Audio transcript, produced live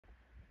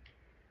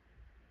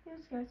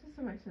Yes, guys, this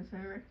is my sister.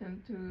 I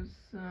reacted to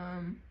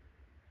some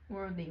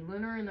more of the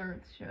Lunar and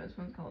Earth Show. This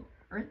one's called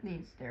Earth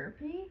Needs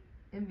Therapy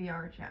in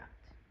VR chat.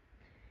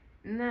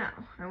 Now,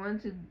 I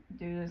wanted to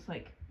do this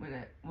like when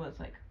it was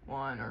like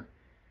 1 or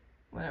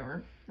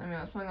whatever. I mean,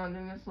 I was planning on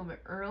doing this a little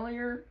bit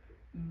earlier,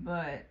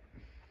 but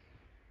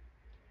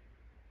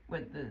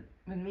with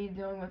me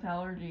dealing with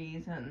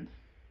allergies and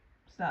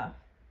stuff,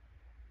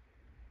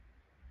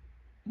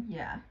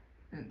 yeah,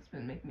 it's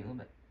been making me a little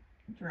bit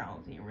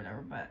drowsy or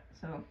whatever. But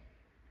so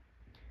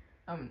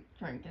I'm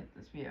trying to get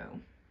this video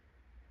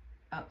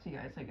out to you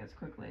guys like as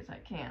quickly as I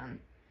can.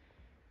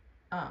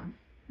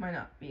 Might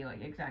not be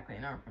like exactly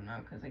an hour from now,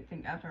 because I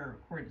think after I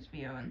record this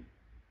video and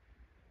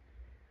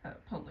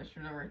publish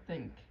or whatever, I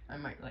think I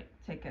might like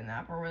take a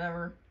nap or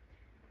whatever,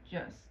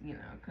 just, you know,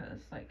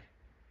 because like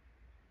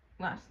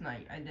last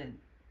night I did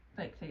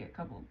like take a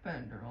couple of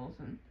Benadryls,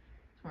 and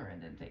it's where I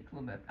did take a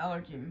little bit of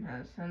allergy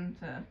medicine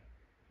to,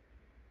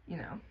 you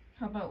know,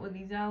 help out with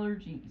these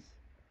allergies.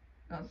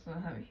 I also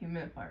have a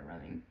humidifier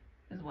running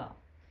as well.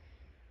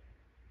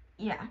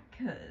 Yeah,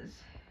 because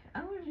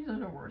allergies are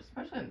the worst,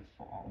 especially in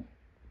fall.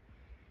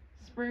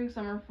 Spring,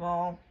 summer,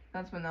 fall,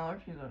 that's when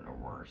allergies are the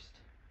worst.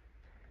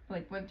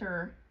 Like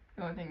winter,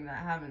 the only thing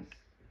that happens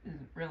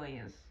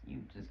is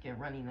you just get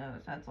runny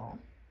nose, that's all.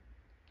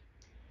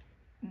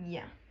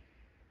 Yeah.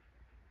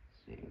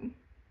 So,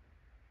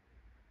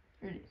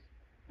 here it is.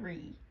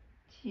 3,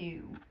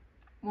 2,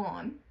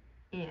 1,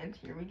 and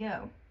here we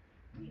go.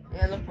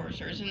 And of course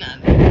there's an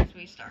ad as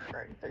we start.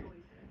 Right, 3,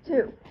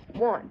 2,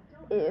 1,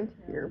 and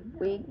here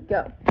we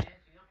go.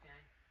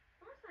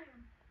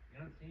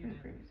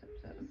 Previous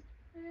episode.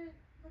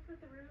 Look at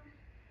the room.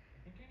 I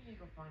think I need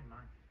to go find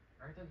Monty.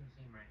 Earth doesn't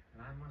seem right,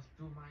 and I must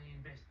do my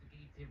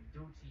investigative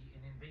duty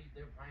and invade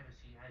their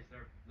privacy as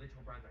their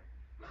little brother.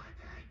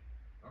 Monty!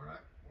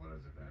 Alright, what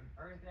is it then?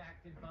 Earth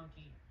acted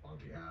funky.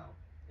 Funky how?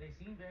 They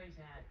seem very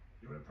sad.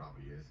 You know what it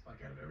probably is?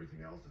 Like out of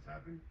everything else that's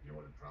happened, you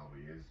know what it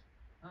probably is?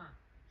 Huh?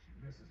 She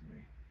misses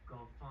me.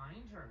 Go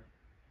find her.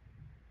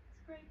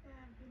 It's great to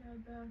have, you know,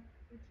 the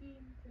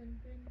routines and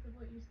things of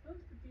what you're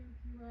supposed to do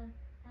to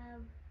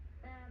have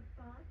bad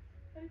thoughts,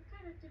 but it's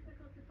kind of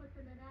difficult to put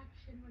them in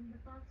action when the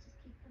thoughts just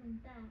keep coming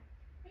back.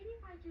 Maybe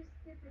if I just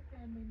sit with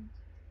them and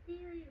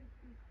experience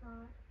these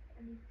thoughts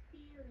and these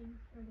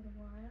feelings for a little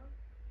while,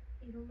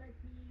 it'll let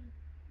me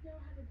know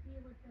how to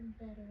deal with them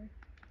better.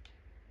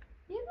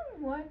 You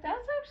know what?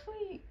 That's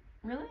actually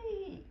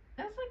really,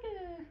 that's like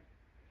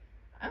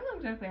I don't know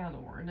exactly how to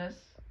word this,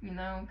 you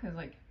know, because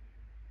like,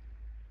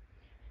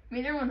 I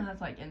mean, everyone has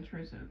like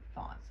intrusive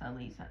thoughts, at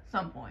least at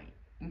some point,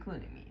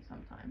 including me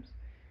sometimes.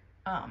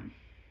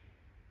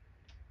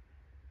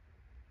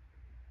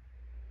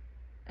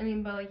 I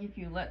mean, but like if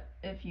you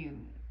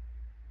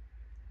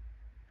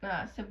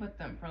sit with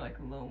them for like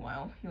a little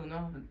while, you'll know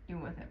how to deal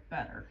with it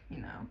better, you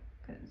know,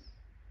 because,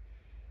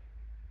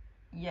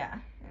 yeah,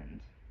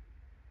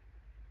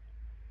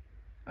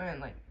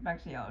 and like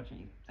back to the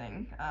allergy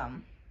thing,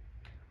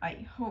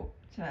 I hope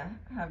to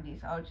have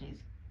these allergies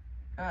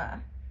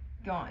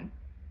gone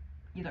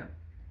either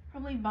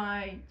probably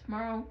by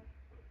tomorrow,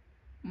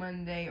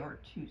 Monday, or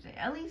Tuesday,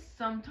 at least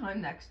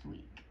sometime next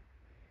week,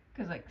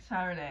 because like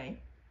Saturday,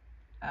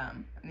 I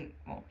think,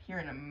 well, here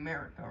in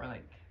America, or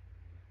like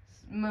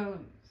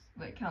most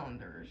like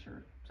calendars,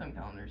 or some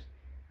calendars,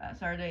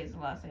 Saturday is the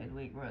last day of the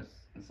week, whereas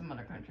in some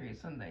other countries,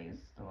 Sunday is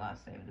the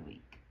last day of the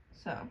week.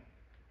 So,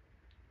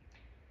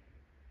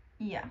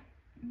 yeah,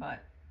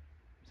 but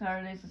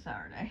Saturday's a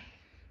Saturday.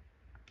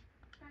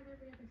 Tried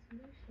every other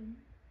solution,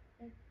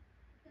 but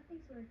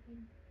nothing's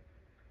working.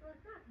 Well,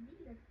 it's not me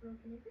that's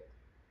broken, is it?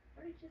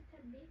 Or it's just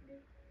had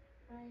maintenance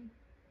by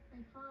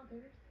my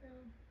father, so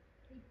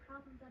any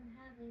problems I'm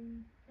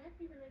having can't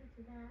be related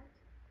to that.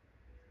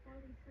 It's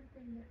probably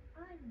something that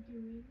I'm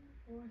doing,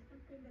 or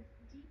something that's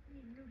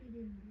deeply rooted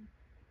in me.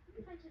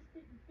 Maybe if I just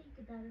sit and think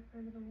about it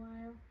for a little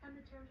while, come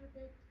to terms with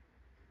it,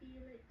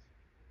 feel it,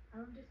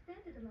 I'll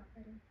understand it a lot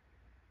better.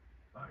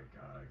 My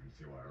God, I can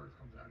see why Earth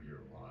comes out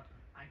here a lot.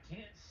 I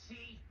can't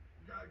see.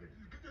 You gotta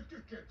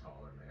just get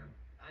taller, man.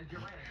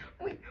 You're right.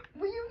 Wait,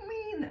 what do you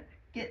mean,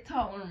 get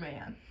taller,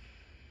 man?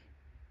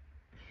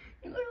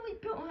 You literally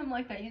built him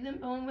like that. You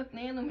didn't build him with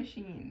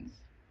nanomachines.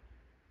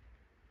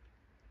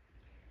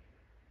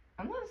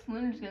 Unless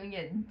Lunar's gonna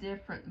get a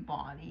different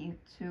body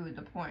to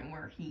the point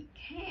where he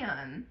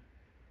can,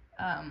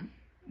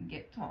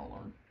 get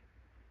taller.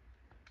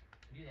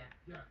 Do that.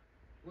 Yeah,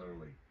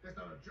 literally. That's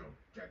not a joke.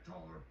 Get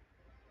taller.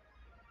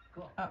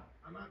 Cool. Oh.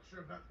 I'm not sure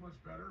if that's much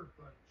better,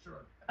 but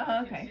sure.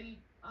 Oh, okay. See?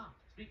 Oh,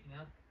 speaking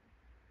of.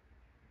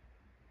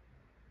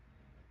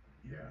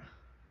 Yeah.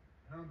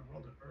 How in the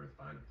world did Earth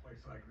find a place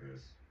like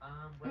this?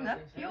 Well,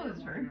 that they field said is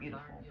they very wanted a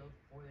beautiful. flower field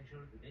before they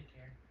showed it the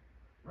daycare.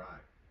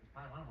 Right. It's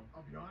probably one of them.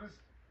 I'll be honest,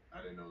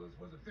 I didn't know this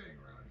was a thing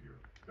around here.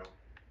 No.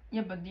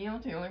 Yeah, but do you know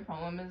what the only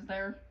problem is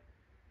there?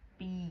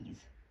 Bees,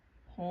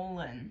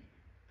 pollen,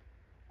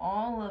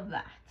 all of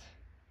that.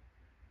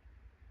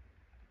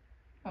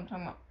 I'm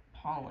talking about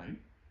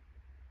pollen.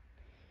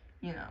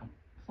 You know,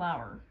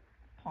 flower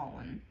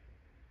pollen.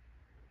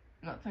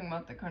 I'm not talking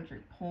about the country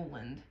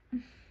Poland.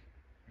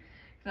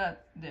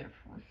 That's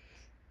different.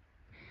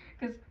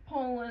 Because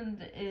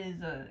Poland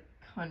is a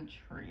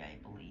country, I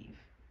believe.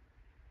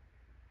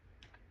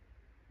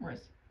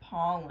 Whereas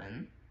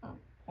Pollen, or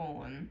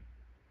Poland,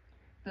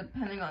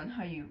 depending on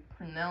how you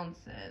pronounce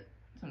it,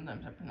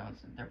 sometimes I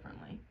pronounce it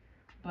differently.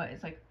 But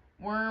it's like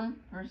worm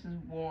versus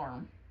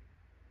warm.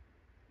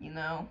 You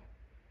know?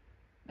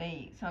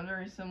 They sound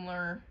very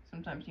similar.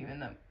 Sometimes you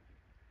end up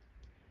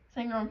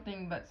saying the wrong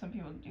thing, but some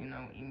people do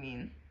know what you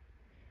mean.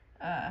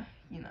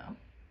 You know.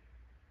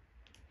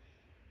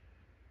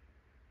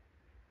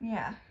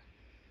 Yeah.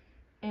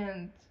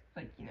 And,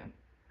 like, you know,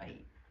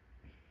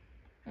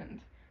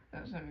 and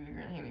some of you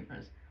are gonna hate me for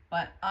this,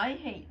 but I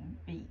hate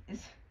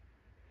bees.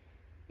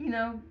 You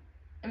know,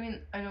 I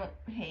mean, I don't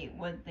hate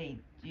what they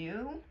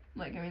do.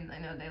 Like, I mean, I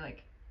know they,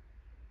 like,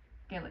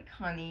 get, like,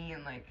 honey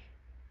and, like,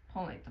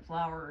 pollinate the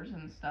flowers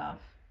and stuff.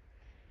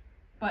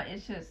 But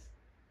it's just,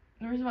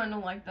 the reason why I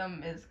don't like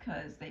them is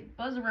because they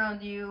buzz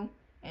around you,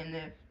 and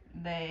if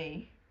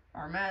they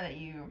are mad at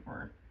you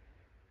for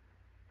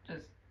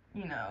just,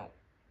 you know,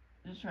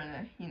 just trying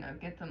to, you know,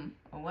 get them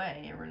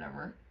away or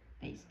whatever,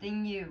 they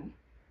sting you.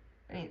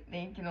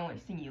 They can only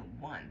sting you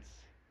once,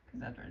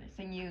 because after they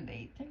sting you,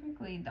 they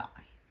technically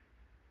die.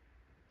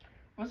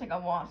 Almost like a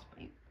wasp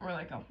or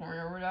like a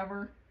hornet or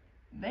whatever,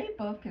 they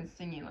both can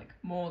sting you like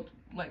more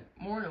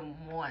than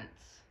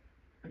once,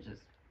 which is,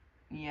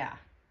 yeah.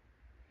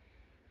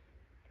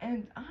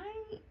 And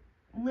I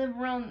live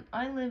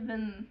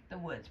in the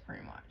woods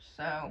pretty much,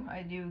 so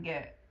I do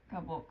get a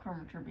couple of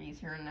carpenter bees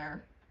here and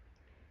there.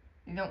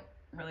 They don't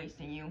really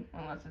sting you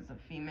unless it's a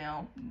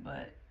female,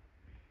 but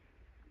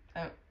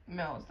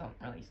males don't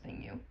really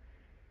sting you.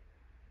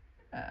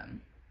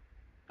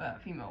 But a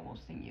female will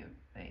sting you.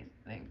 They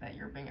think that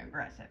you're being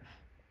aggressive.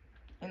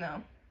 You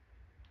know?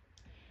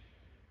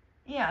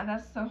 Yeah,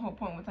 that's the whole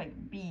point with like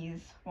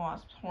bees,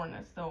 wasps,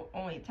 hornets. They'll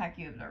only attack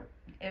you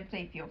if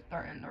they feel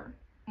threatened, or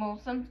well,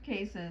 some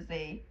cases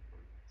they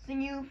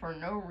sting you for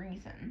no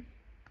reason.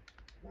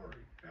 Worry,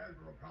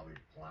 Asper will probably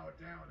plow it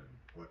down and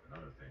put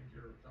another thing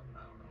here or something.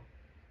 I don't know.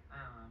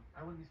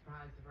 I wouldn't be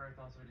surprised if Earth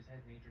also just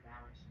has nature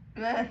powers.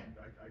 I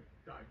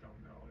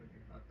don't know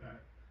anything about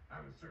that. I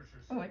haven't searched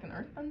her. Oh, like an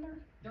earthbender?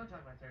 Don't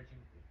talk about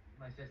searching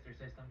my sister's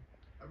system.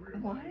 I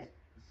realized What?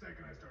 the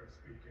second I started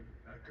speaking,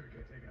 that could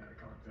get taken out of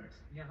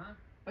context. Yeah, huh?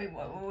 Wait,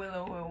 what?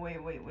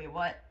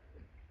 What?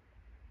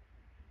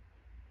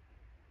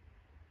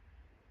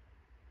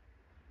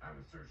 I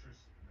haven't searched her.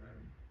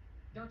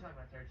 Don't talk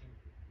about searching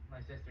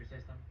my sister's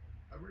system.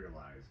 I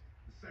realized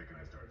the second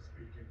I started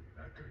speaking,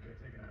 that could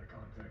get taken out of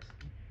context.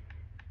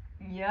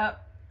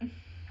 Yep.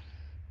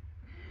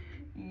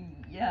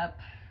 Yep.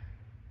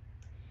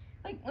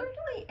 Like,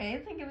 literally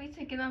anything can be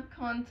taken out of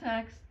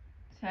context,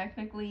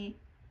 technically.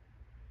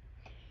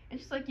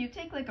 It's just like, you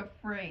take, like, a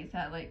phrase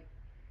that, like,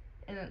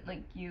 and it,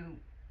 like, you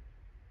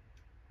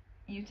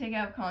take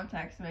out of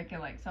context to make it,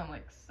 like, sound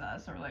like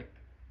sus, or, like,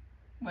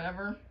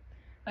 whatever.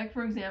 Like,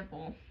 for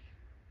example,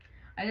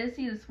 I did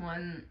see this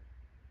one,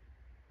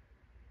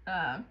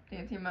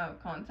 they came out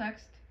of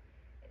context,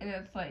 and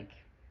it's, like,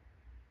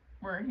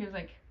 where he was,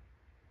 like,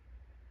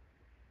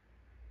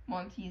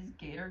 Monty's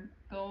Gator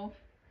Golf,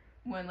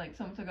 when like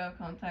someone took out of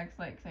context,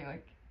 like saying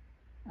like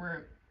where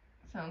it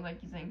sounds like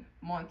he's saying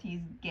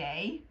Monty's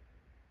gay,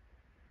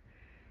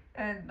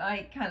 and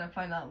I kind of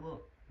found that a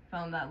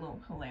little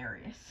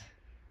hilarious.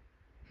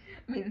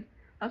 I mean,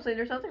 obviously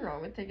there's nothing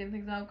wrong with taking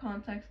things out of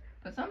context,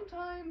 but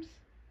sometimes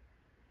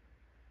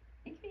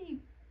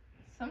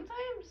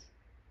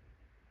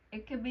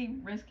it could be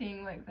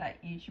risking like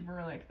that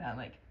YouTuber, like that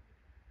like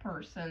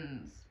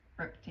person's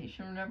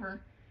reputation or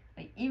whatever.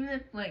 Like, even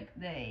if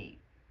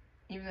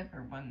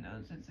everyone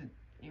knows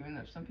even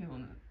if some people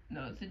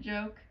know it's a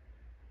joke,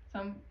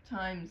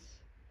 sometimes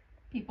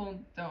people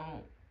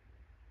don't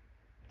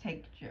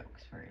take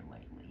jokes very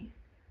lightly.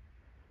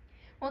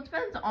 Well, it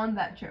depends on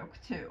that joke,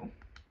 too.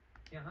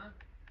 Yeah, huh?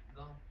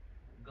 Go.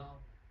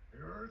 Hey,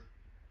 Earth?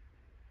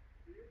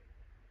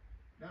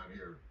 Down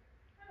here.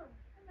 Oh,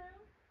 hello.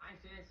 Hi,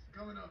 sis.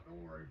 Coming up,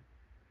 don't worry.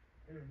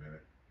 In a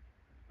minute.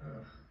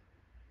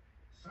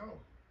 So,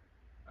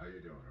 how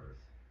you doing,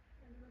 Earth?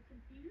 I'm a little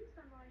confused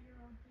on why you're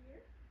all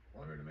here.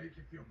 Well, I'm here to make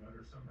you feel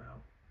better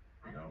somehow.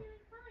 You know? I'm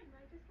doing fine.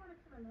 I just wanted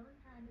some alone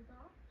time is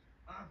all.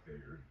 I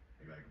figured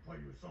maybe I could play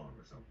you a song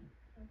or something.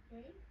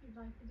 Okay, you'd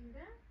like to do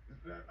that?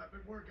 I've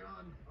been working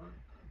on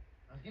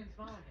I was getting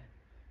small again.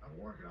 I'm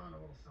working on a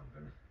little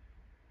something.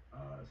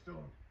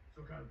 Still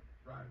kind of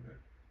riding it.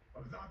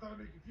 But I thought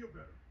it'd make you feel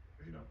better.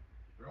 'Cause, you know,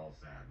 they're all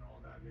sad and all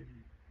that. Maybe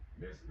you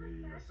miss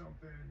me or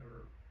something,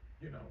 or,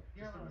 you know,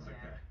 You're just a something little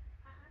like sad. that.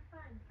 I'm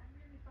fine. I'm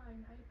really fine.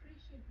 I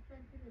appreciate the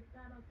sentiment.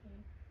 That okay.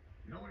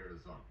 You don't want to hear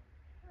the song?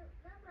 Well,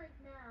 not right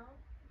now.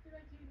 I feel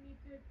like you need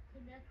to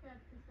connect that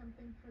to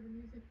something for the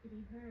music to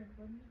be heard,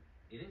 wouldn't you?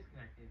 It is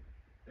connected.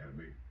 Yeah,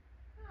 me.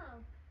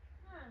 Oh,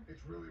 huh.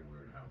 It's really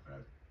weird how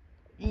fast.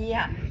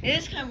 Yeah, it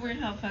is kind of weird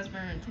how fast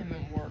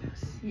entertainment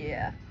works.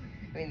 Yeah.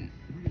 I mean,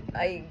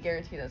 I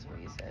guarantee that's what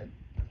you said.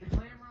 The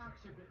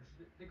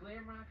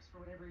glam rocks, for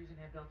whatever reason,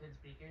 have built-in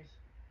speakers.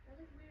 That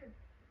is weird.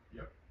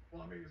 Yep.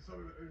 Well, I mean, so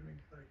I mean,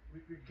 like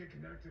we get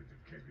connected in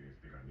case we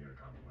speak on the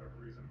intercom for whatever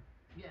reason.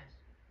 Yes.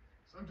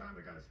 Sometimes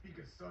I gotta speak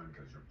as son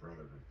because your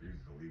brother refuses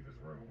to leave his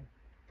room.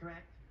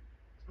 Correct.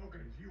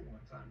 Spoken as you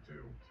one time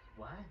too.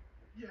 What?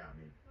 Yeah, I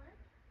mean, What?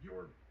 you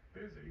were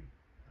busy,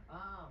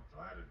 Oh. so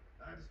I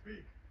had to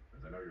speak.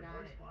 Because I know your Got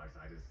voice it. box.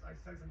 I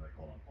said something like,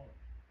 hold on.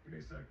 Give me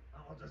a sec.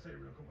 I'll just say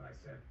real quick what I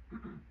said.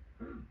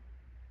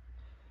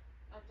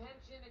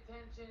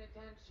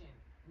 Attention.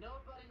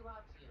 Nobody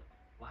loves you.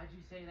 Why'd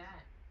you say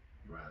that?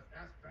 You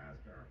ask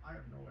Fazbear. I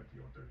have no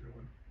idea what they're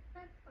doing.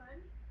 That's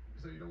fun.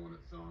 So you don't want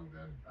that song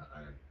then?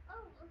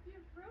 Oh, if you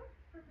wrote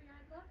for me,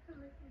 I'd love to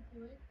listen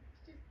to it.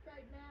 It's just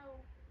right now,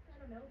 I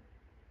don't know.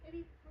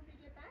 Maybe when we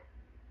get back?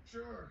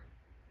 Sure.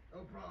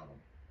 No problem.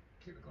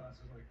 Keep the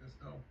glasses like this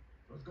though.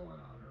 What's going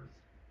on, Earth?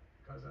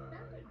 Because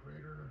Nothing.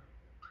 Crater.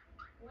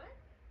 What?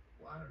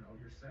 Well, I don't know.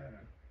 You're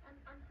sad.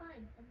 I'm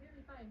fine. I'm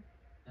really fine.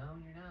 No,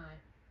 you're not.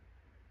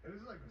 This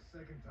is like the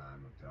second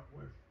time I've dealt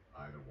with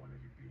either one of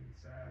you being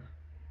sad.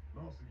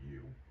 Mostly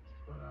you.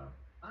 But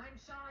I'm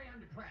sorry I'm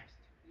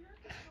depressed. You don't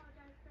have to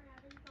apologize for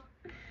having thoughts.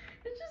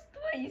 It's just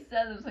the way he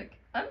said it. It was like,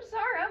 I'm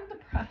sorry, I'm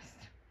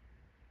depressed.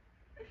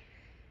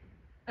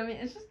 I mean,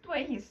 it's just the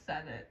way he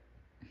said it.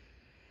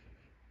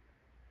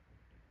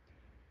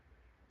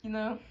 You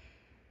know?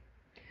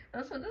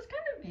 Also, this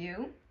kind of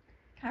view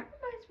kind of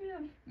reminds me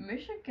of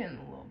Michigan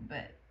a little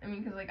bit. I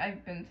mean, because, like,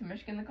 I've been to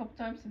Michigan a couple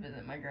times to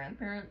visit my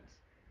grandparents.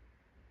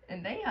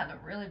 And they had a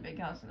really big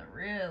house and a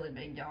really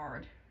big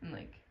yard. And,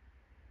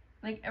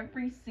 like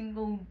every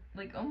single,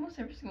 like, almost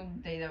every single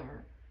day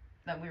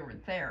that we were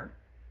there,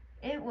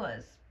 it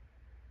was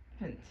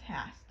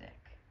fantastic.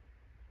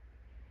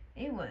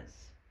 It was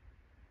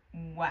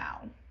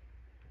wow.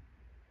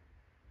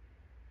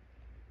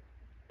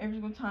 Every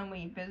single time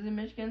we visited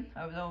Michigan,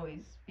 I would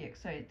always be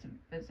excited to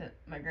visit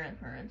my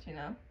grandparents, you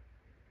know?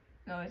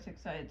 And always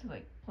excited to,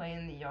 like, play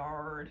in the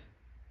yard,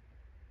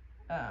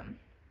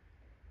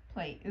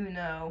 play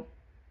Uno,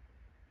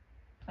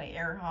 play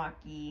air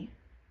hockey,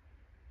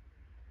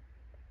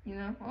 you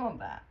know, all of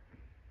that.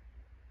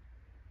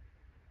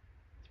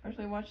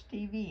 Especially watch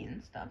TV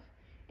and stuff.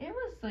 It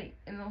was like,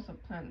 and also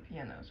playing the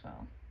piano as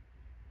well.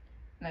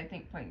 And I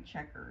think playing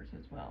checkers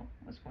as well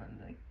was one of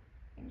the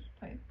things we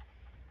played.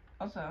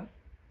 Also,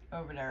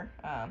 over there,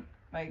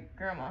 my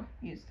grandma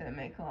used to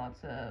make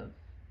lots of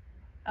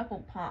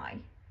apple pie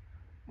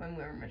when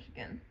we were in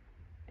Michigan.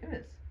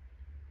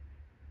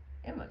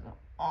 It was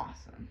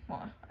awesome.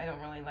 Well, I don't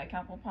really like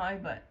apple pie,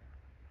 but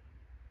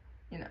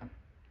you know,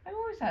 I've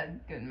always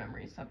had good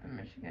memories up in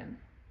Michigan.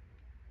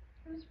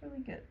 It was really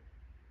good.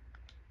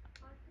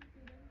 Awesome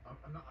feeling.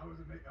 I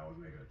wasn't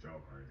making a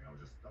joke or anything. I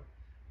was just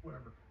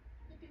whatever.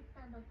 It did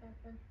sound like that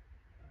though.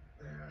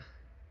 Yeah.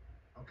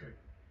 Okay.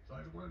 So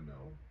I just want to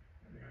know.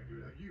 I think I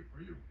do that for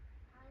you.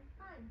 I'm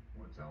fine.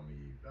 Want to tell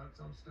me about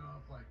some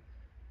stuff like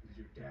is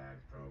your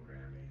dad's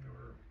programming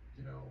or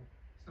you know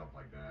stuff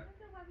like I that?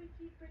 don't know why we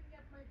keep bringing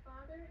up my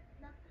father.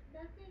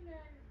 Nothing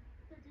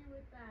to do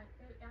with that.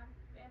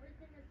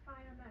 Everything is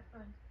fine on that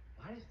front.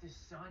 Why does the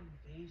sun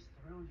phase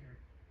through your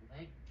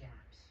leg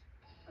gaps?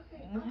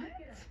 Okay, I'll What? look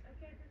it up.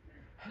 Okay, this is.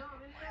 No,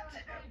 it's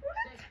fine.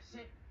 What?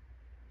 Sit.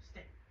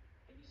 Are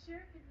you sure?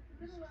 Because it's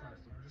a Jesus little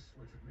Christ, Lord, just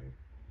switch with me.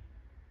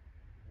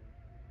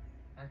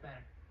 That's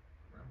better.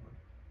 Grandma.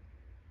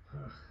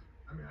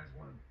 I mean, I just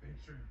want to make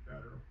sure you're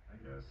better, I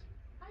guess.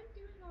 I'm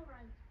doing all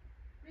right.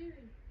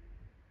 Really.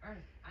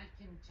 Earth, I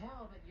can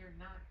tell that you're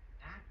not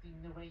acting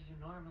the way you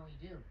normally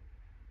do.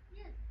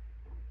 Yes.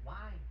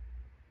 Why?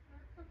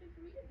 That's something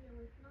for me to deal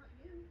with, not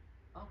you.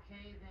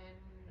 Okay, then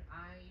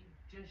I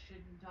just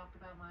shouldn't talk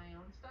about my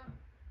own stuff.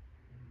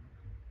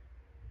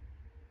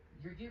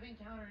 You're giving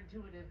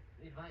counterintuitive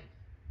advice.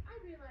 I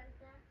realize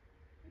that.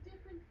 The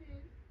difference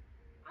is,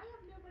 I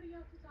have nobody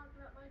else to talk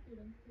about my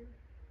feelings to.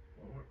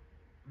 Well,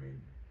 I mean,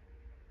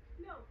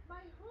 No, my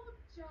whole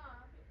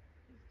job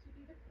is to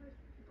be the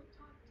person people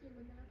talk to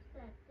when they're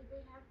upset, if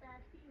they have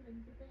bad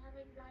feelings, if they have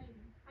anxiety.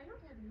 I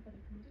don't have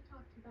anybody for me to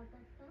talk to about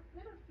that stuff.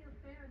 And I don't feel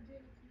fair I'm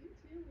doing it to you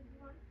too when you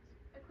aren't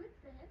equipped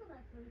to handle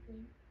that sort of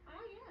thing.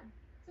 I am.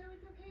 So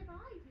it's okay if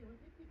I deal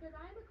with it because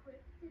I'm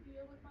equipped to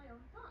deal with my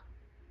own thoughts.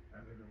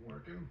 have they been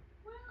working?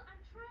 Well, I'm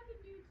trying a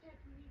new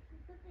technique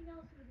and something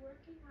else is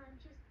working where I'm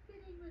just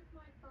sitting with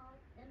my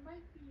thoughts and my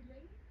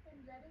feelings and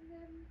letting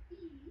them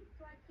be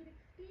so I can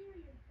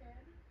experience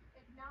them,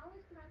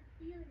 acknowledge that I'm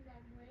feeling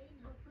that way and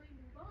hopefully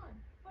move on.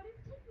 But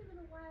it's taking a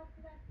little while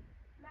for that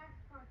last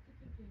part to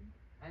kick in.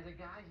 As a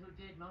guy who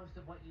did most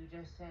of what you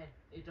just said,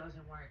 it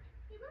doesn't work.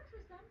 It works for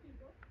some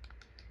people.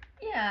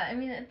 Yeah, I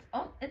mean, it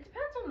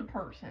depends on the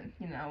person,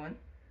 you know, and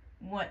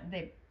what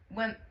they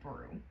went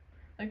through.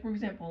 Like, for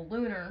example,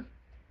 Lunar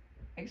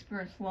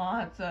experienced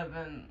lots of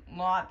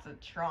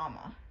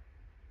trauma.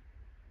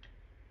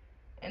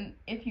 And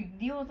if you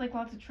deal with, like,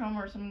 lots of trauma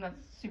or something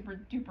that's super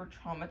duper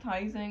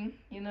traumatizing,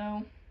 you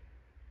know,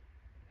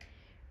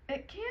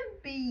 it can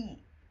be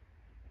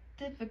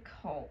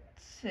difficult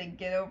to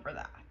get over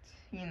that,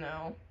 you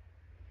know.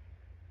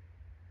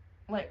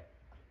 Like,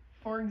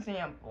 for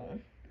example,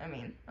 I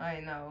mean,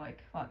 I know, like,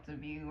 lots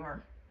of you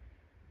are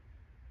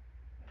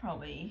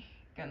probably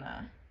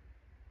gonna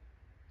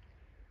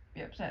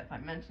be upset if I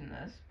mention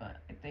this, but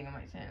I think I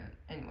might say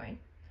it anyway.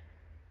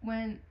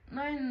 When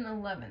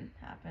 9/11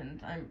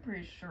 happened, I'm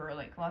pretty sure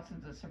like lots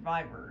of the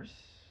survivors,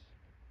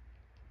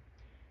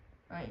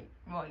 I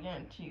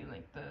guarantee you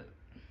like the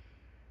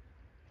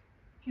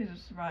few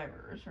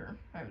survivors, or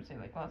I would say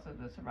like lots of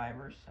the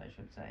survivors, I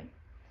should say,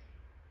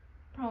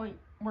 probably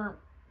were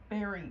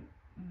very,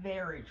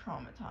 very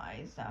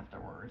traumatized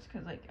afterwards.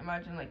 Cause like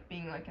imagine like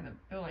being like in a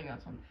building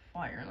that's on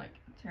fire, like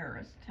a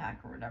terrorist attack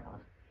or whatever,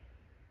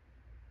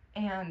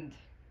 and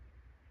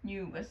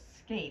you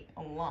escape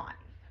alive.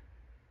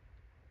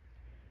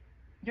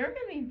 You're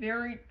gonna be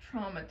very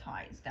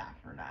traumatized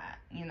after that,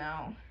 you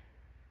know?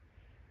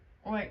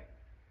 Or like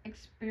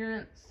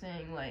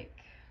experiencing like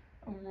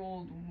a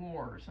world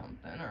war or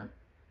something, or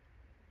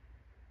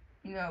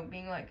you know,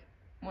 being like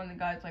one of the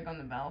guys like on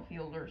the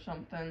battlefield or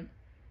something,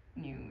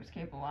 and you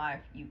escape alive,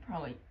 you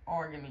probably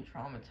are gonna be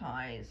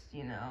traumatized,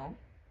 you know?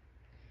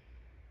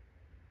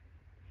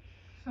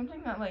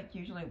 Something that like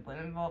usually would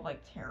involve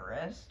like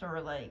terrorists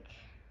or like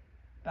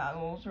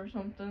battles or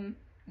something,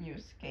 you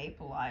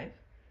escape alive,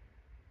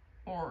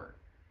 or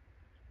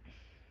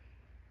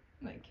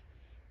like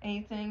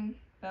anything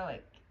that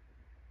like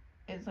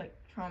is like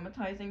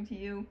traumatizing to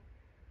you,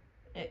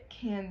 it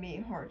can be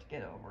hard to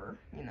get over,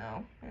 you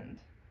know? And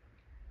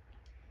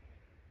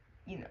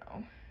you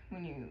know,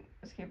 when you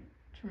escape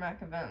a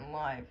traumatic event in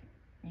life,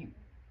 you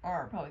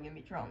are probably gonna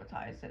be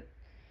traumatized.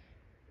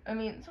 I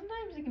mean,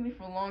 sometimes it can be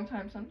for a long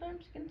time,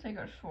 sometimes it can take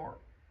a short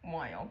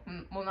while.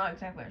 Well, not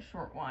exactly a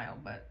short while,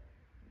 but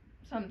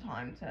some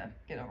time to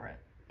get over it.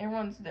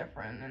 Everyone's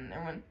different, and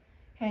everyone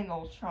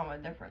handles trauma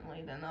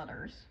differently than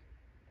others.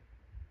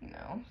 You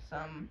know,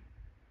 some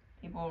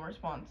people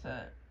respond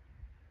to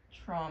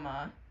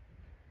trauma,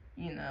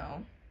 you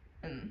know,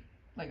 and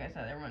like I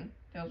said, everyone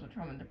deals with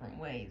trauma in different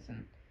ways,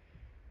 and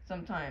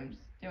sometimes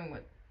dealing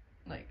with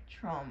like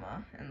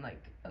trauma in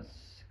like a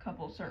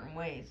couple certain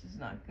ways is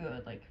not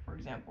good. Like for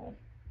example,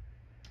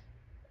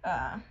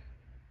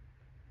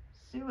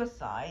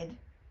 suicide.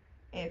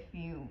 If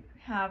you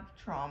have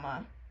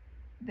trauma,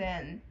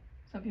 then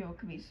some people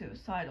could be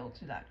suicidal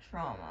to that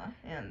trauma,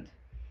 and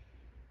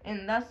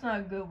that's not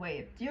a good way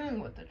of dealing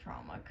with the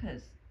trauma,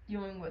 because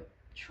dealing with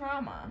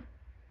trauma,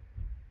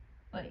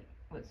 like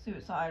with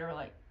suicide or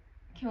like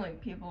killing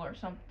people or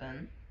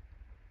something,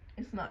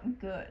 it's not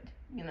good,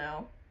 you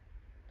know?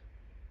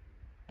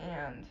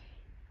 And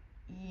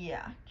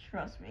yeah,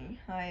 trust me,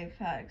 I've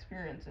had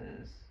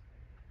experiences.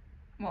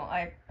 Well,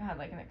 I've had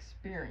like an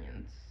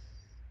experience,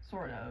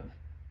 sort of,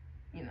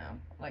 you know,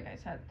 like I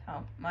said,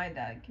 how my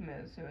dad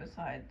committed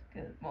suicide,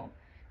 cause, well,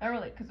 not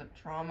really because of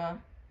trauma,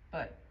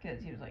 but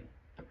because he was like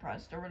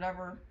depressed or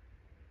whatever.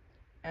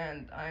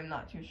 And I'm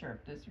not too sure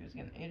if this was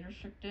getting age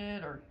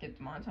restricted or get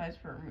demonetized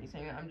for me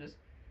saying it. I'm just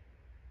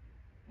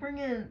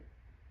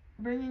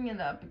bringing it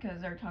up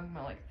because they're talking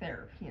about like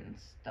therapy and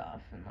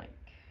stuff and like,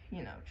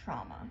 you know,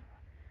 trauma.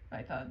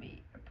 I thought it'd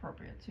be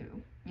appropriate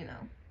to, you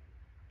know.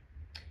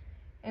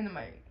 And in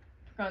my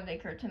Forgotten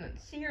Daycare Attendant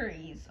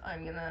series,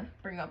 I'm gonna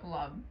bring up a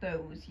lot of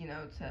those, you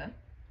know, to,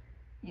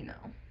 you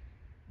know,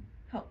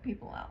 help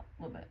people out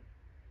a little bit.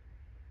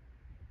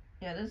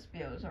 Yeah, this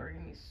video is already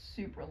gonna be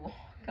super long.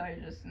 I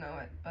just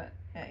know it, but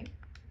hey.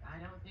 I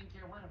don't think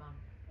you're one of them.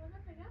 Well,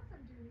 nothing else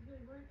I'm doing is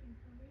really working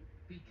for me.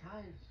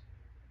 Because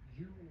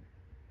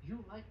you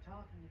like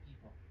talking to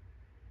people.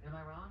 Am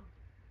I wrong?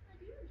 I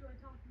do enjoy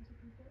talking to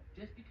people.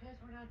 Just because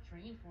we're not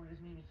trained for it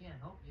doesn't mean we can't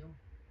help you.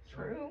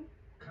 True.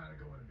 Kind of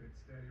going a bit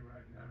steady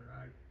right now,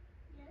 right?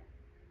 Yes.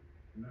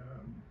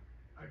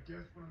 I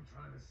guess what I'm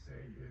trying to say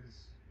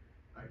is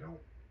I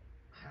don't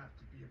have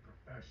to be a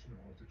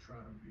professional to try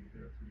and be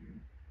there for you.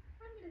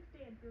 I'm gonna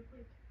stand real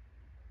quick.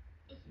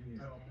 You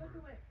need help? Look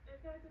away.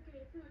 That's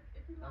okay.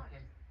 It's a lot.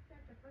 Okay.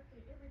 Stand up. Okay,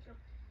 here we go.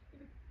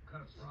 What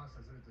kind of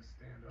process is it to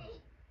stand up?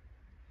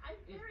 I'm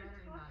It's very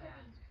better to top not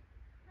heavy. ask.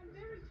 I'm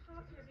very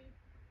top heavy.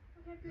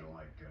 Okay, You good. know,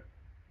 like,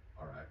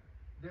 alright.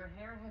 Their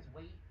hair has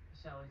weight,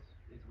 so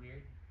it's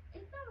weird.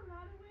 It's not a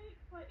lot of weight,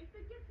 but if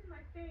it gets in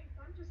my face,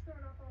 I'm just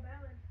throwing off all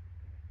balance.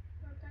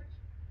 Want to touch?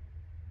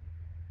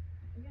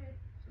 Okay.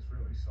 It's just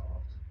really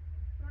soft.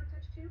 You want to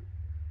touch too?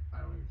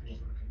 I don't even think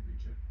someone can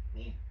reach it.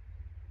 Me.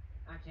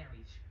 I can't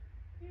reach.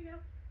 Here you go.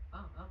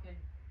 Oh, okay.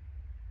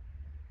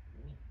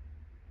 Me.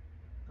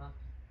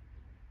 Coffee.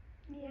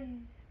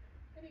 Yay.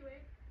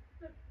 Anyway,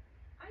 look,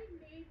 I'm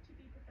made to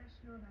be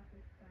professional about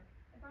this stuff.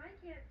 If I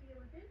can't deal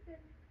with it,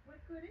 then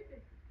what good is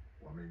it?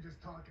 Well, I mean, just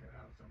talking it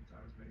out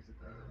sometimes makes it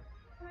better.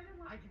 But I don't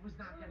want. I was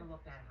not gonna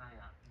look that high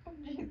up. Oh,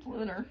 jeez,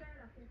 Lunar. Fair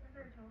enough. Yes, I'm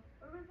very tall.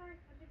 Or was I?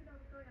 I don't even know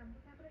what's going on.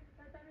 What's happening?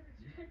 That is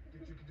You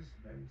could just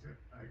vent it,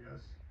 I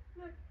guess.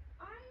 Look,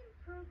 I am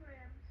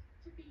programmed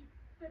to be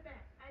the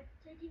best at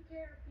taking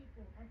care of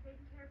people, at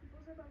taking care of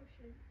people's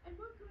emotions. And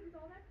what good is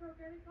all that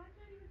programming if I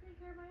can't even take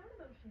care of my own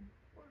emotions?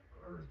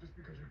 Or just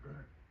because you're good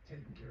at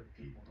taking care of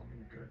people don't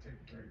mean you're good at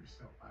taking care of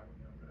yourself. I would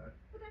know that.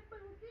 But that's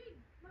my whole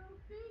thing. My whole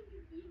thing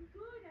is being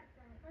good at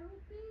that. My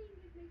whole thing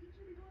is making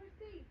sure people are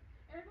safe.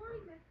 And I've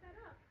already messed that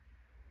up.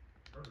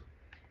 Or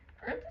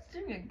Earth is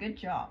doing a good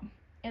job.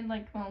 And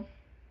like, well,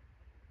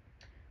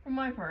 from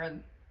my part,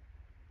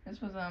 this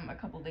was a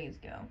couple days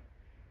ago.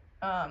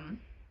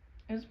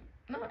 It was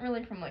not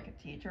really from like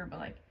a teacher, but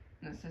like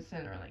an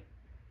assistant or like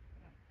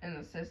an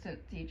assistant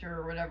teacher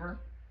or whatever.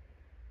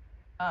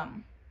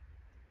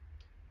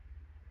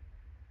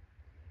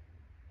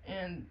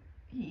 And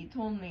he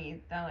told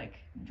me that like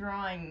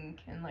drawing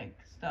and like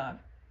stuff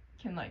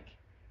can like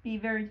be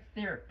very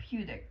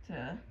therapeutic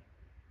to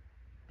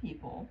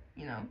people,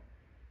 you know.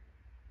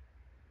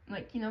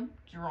 Like, you know,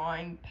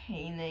 drawing,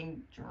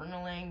 painting,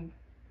 journaling,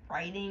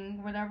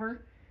 writing,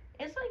 whatever.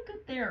 It's like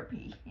good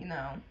therapy, you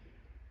know.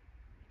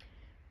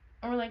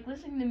 Or like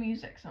listening to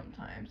music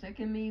sometimes. It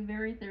can be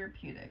very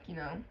therapeutic, you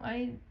know.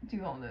 I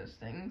do all those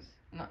things,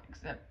 not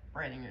except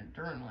writing or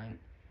journaling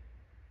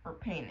or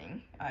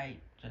painting. I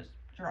just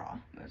draw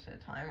most of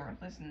the time or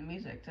listen to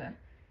music to,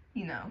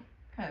 you know,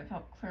 kind of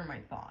help clear my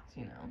thoughts,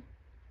 you know.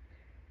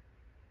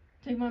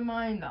 Take my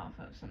mind off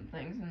of some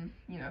things and,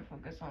 you know,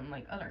 focus on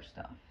like other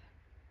stuff.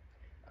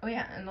 Oh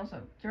yeah, and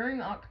also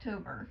during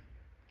October,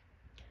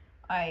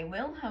 I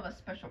will have a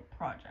special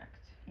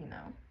project, you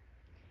know.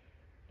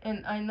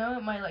 And I know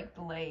it might like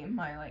delay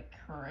my like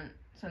current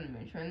Sun and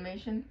Moon Show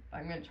animation, but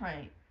I'm gonna try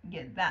and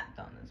get that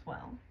done as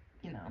well,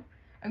 you know.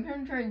 I'm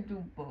gonna try and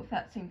do both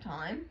at the same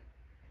time.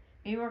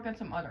 Maybe work on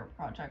some other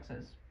projects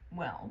as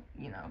well,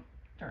 you know,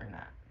 during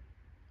that.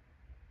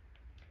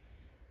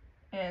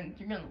 And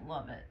you're gonna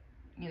love it,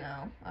 you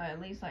know. At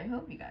least I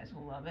hope you guys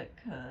will love it,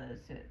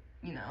 cause it,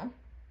 you know.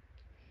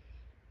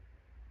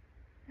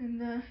 And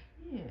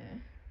yeah.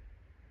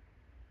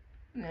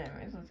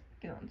 Anyways, let's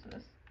get on to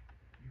this.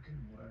 You can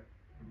what?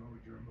 Promote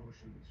your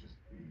emotions, just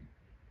be.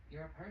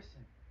 You're a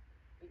person.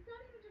 It's not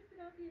even just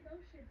about the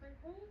emotions. My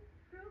whole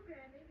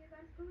programming is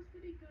I'm supposed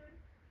to be good.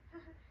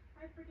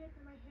 I forget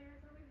that my hair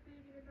is always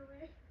big and in the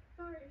way.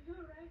 Sorry, are you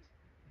alright?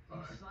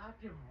 You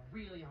slapped him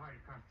really hard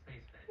across the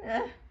face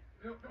then.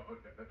 No,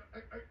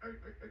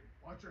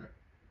 watch your head.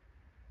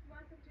 You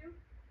want some too?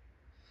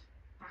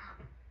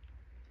 Stop.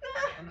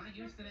 I'm not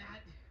used to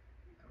that.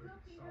 That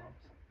was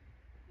soft.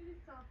 It is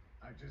soft.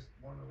 I just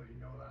want to let you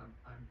know that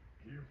I'm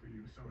here for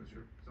you. So is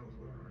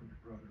Lunar and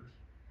your brothers.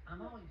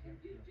 I'm always here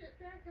for You you. just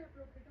back up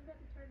real quick. I'm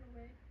about to turn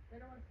away. I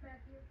don't want to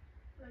smack you.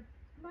 But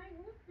my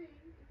whole thing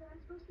is that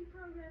I'm supposed to be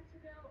programmed to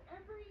know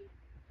every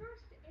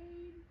first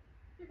aid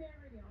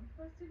scenario. I'm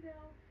supposed to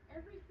know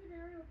every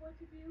scenario of what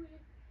to do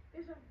if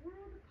there's a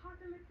world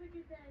apocalyptic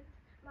event,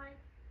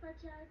 like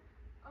such as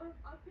a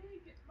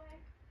big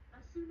like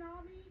a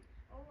tsunami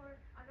or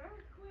an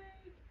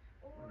earthquake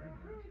or a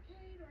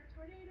hurricane or a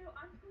tornado.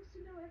 I'm supposed to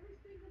know every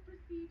single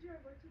procedure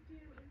of what to do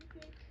in the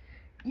case.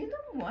 You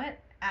know what?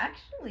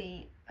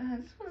 Actually,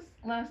 this was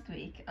last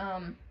week.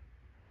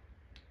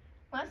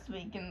 Last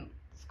week in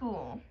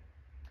school,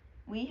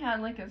 we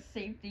had like a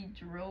safety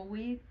drill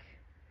week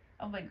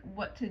of like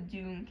what to do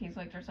in case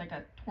like there's like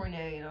a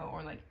tornado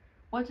or like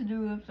what to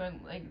do if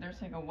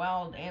there's like a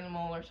wild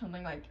animal or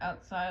something like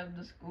outside of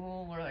the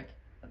school or like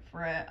a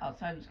threat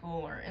outside the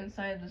school or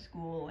inside the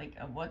school, like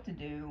of what to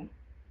do.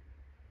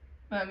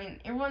 But I mean,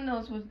 everyone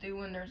knows what to do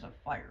when there's a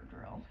fire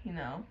drill, you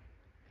know.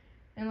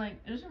 And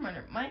like, just a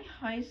reminder, my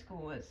high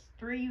school is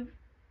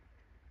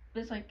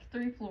like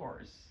 3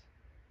 floors.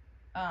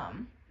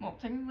 Well,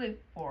 technically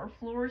 4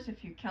 floors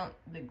if you count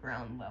the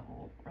ground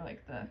level or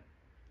like the,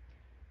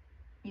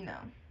 you know,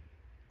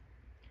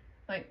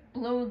 like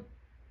below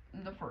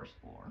the first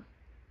floor.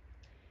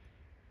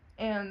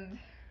 And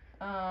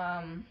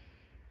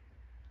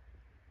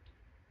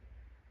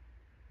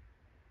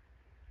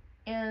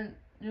and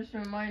just a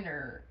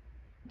reminder,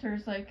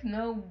 there's like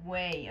no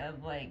way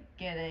of like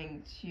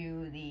getting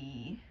to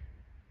the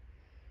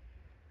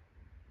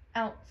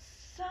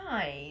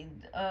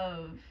outside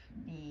of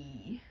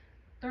the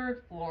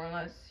 3rd floor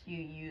unless you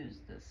use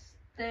the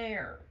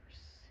stairs.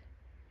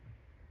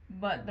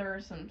 But there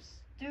are some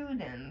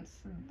students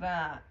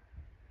that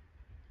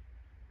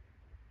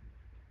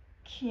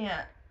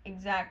can't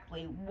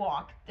exactly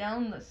walk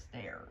down the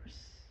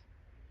stairs.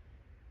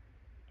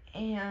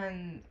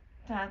 And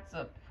that's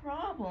a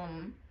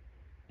problem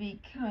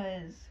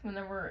because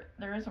whenever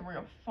there is a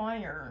real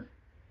fire,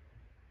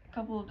 a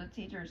couple of the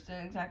teachers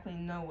didn't exactly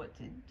know what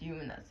to do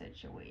in that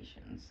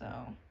situation.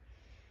 So,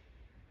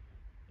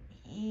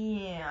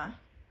 yeah.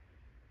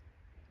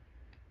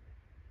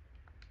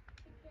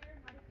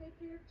 How to take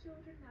care of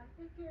children, how to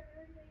take care of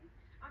everything.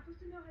 I'm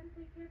supposed to know how to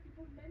take care of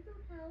people's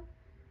mental health,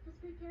 supposed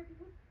to take care of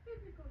people's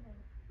physical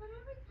health. But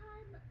every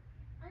time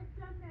I've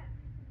done that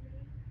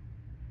recently,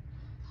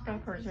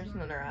 Of course, there's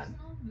another ad.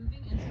 Hold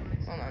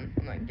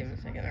on, give me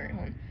a second. Alright,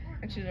 hold on.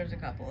 Actually, there's a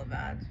couple of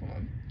ads. Hold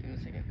on, give me a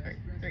second. Alright,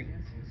 3,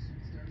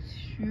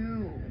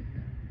 2,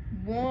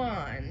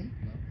 1,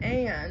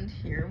 and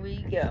here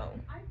we go.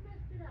 I've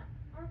messed it up,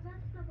 or I've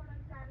left someone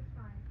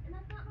unsatisfied, and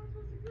that's not what I'm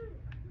supposed to do.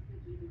 I'm supposed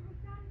to keep people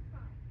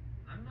satisfied.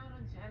 I'm not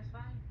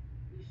unsatisfied.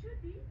 You should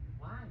be.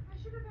 Why? I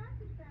should have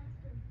acted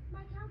faster.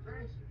 My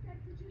calculation said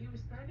to just... He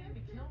was threatening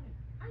to kill me.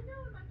 I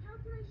know, and my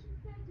calculation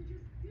said to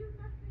just do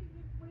nothing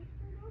and wait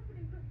for an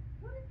opening, but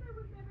what if there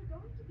was never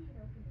going to be an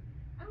opening?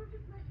 I would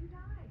just let you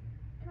die,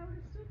 and I would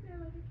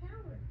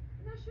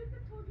shouldn't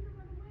have told you to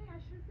run away. I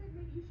should have said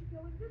maybe you should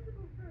go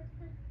invisible first.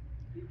 And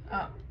you can.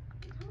 Oh.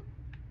 I told.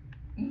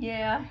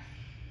 Yeah.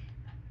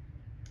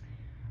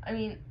 I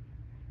mean,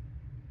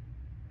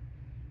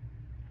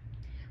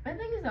 my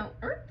thing is though,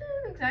 Earth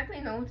didn't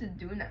exactly know what to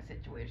do in that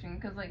situation,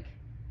 because like,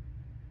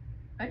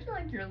 imagine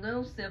like your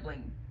little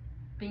sibling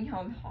being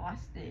held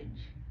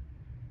hostage,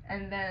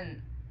 and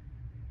then,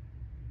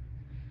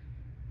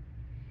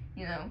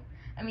 you know,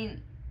 I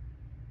mean,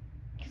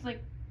 because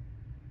like,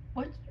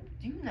 what do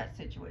you do in that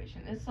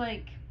situation? It's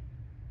like,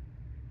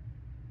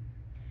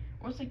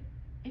 or it's like,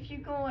 if you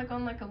go like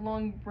on like a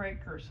long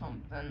break or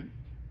something,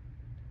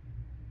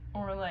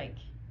 or like,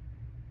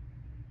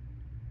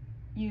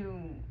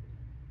 you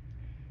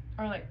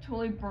are like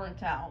totally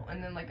burnt out,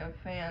 and then like a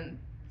fan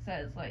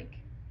says like,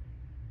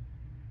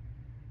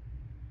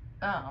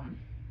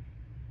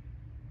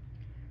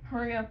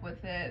 hurry up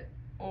with it,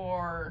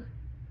 or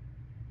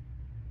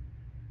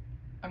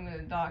I'm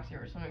gonna dox you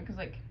or something, because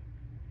like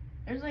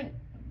there's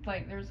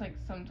like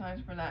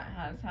sometimes where that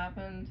has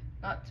happened,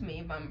 not to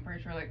me, but I'm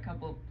pretty sure like a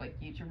couple of like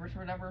YouTubers or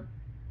whatever,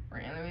 or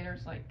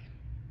animators, like,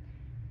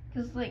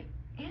 because like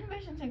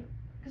animation's like,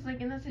 because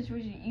like in that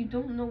situation you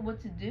don't know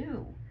what to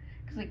do,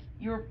 because like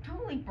you're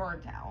totally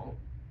burnt out,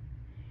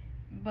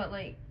 but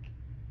like,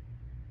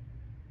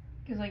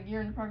 because like you're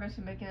in the progress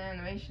of making an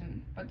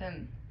animation, but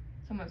then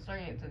someone's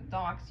starting to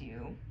dox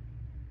you,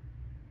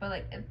 but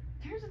like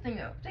here's the thing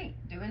though, if they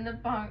do end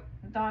up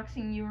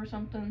doxing you or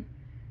something,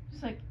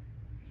 just like,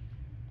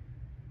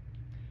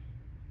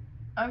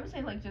 I would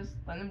say like just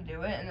let them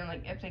do it, and then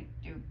like if they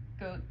do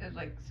go, if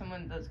like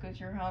someone does go to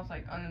your house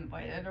like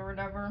uninvited or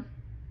whatever,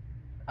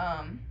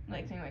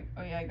 like saying like,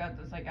 oh yeah, I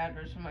got this like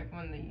address from like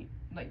one of the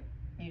like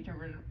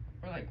YouTubers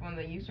or like one of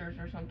the users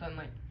or something,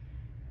 like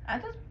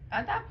at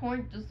that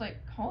point just like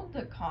call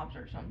the cops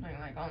or something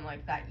like on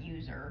like that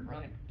user, or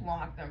like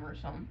block them or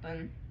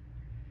something.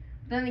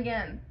 But then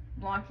again,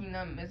 blocking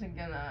them isn't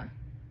gonna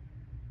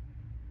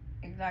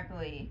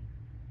exactly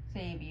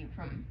save you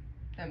from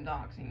them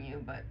doxing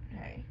you, but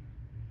hey,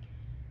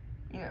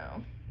 you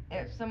know,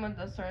 if someone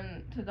does start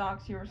to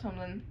dox you or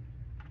something,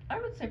 I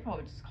would say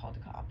probably just call the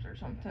cops or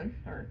something,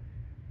 or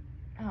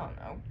I don't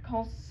know,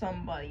 call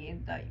somebody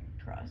that you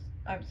trust.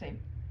 I would say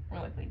more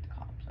likely the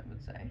cops, I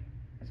would say,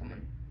 if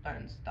someone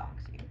starts to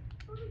dox you.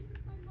 Totally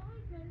slipped my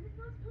mind, man. It's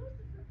not supposed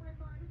to slip my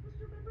mind. I'm supposed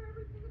to remember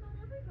everything about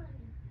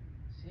everybody.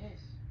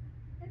 Sis.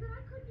 And then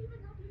I couldn't even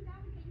help you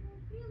navigate your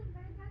own feelings.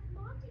 I had to ask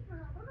Monty for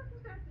help. I'm not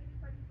supposed to ask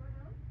anybody for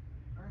help.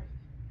 Earth.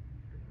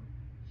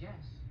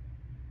 Yes.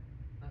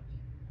 Let me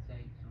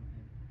say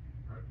something.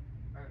 Right.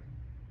 Earth.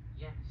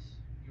 Yes.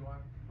 You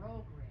are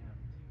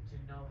programmed to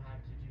know how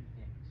to do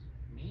things.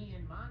 Me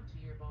and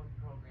Monty are both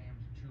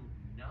programmed to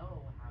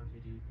know how to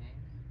do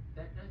things.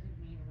 That doesn't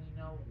mean we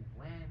know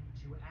when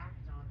to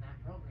act on that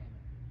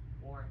programming,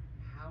 or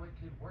how it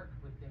could work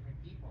with different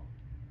people.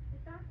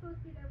 It's not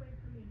supposed to be that way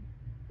for me.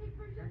 Take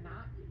for You're example,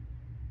 not.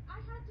 I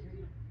had to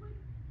do, when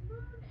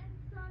Moon and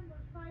Sun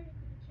were fighting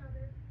with each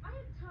other, I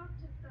had talked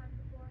to Sun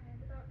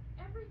beforehand about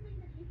everything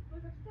that he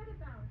was upset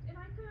about, and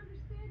I could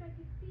understand, I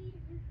could see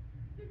his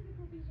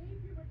physical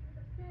behavior when he was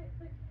upset,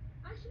 but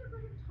I should have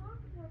let him talk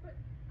more, but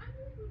I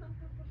knew he was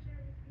uncomfortable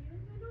sharing his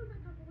feelings, I know he's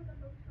uncomfortable with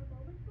emotional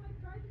moments, so I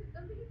tried to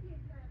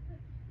alleviate that, but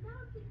now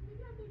I'm thinking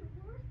maybe I made it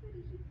worse,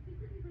 maybe he's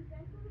secretly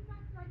resentful of the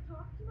fact that I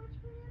talked too much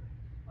for him,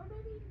 or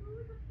maybe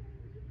Moon was upset at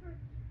me for,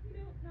 you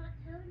know, not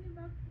telling him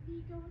about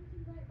me going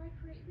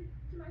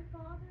to my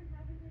father and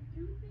having him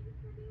do things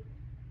for me.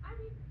 I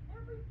mean,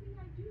 everything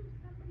I do,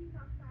 somebody's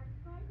not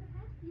satisfied. That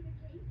has to be the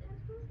case, and I'm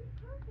supposed to be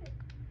perfect.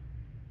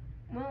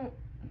 Well,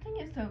 the thing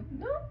is though,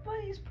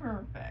 nobody's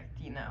perfect,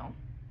 you know.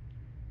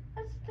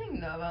 That's the thing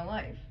though about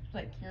life. It's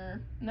like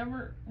you're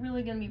never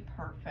really gonna be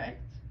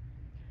perfect,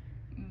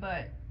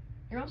 but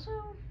you're also,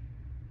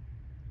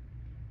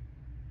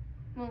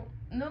 well,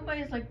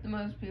 nobody's like the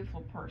most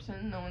beautiful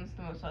person. No one's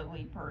the most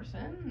ugly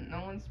person.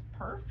 No one's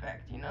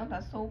perfect, you know.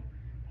 That's the whole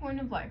point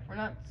of life. We're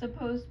not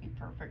supposed to be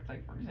perfect.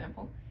 Like for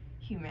example,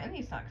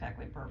 humanity's not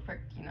exactly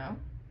perfect, you know.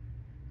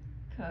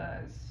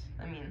 Cause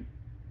I mean,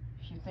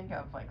 if you think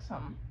of like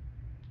some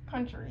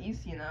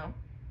countries, you know,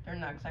 they're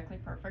not exactly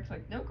perfect.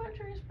 Like no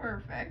country is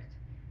perfect.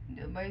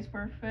 Nobody's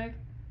perfect.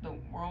 The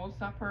world's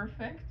not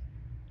perfect.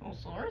 The whole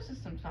solar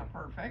system's not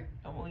perfect.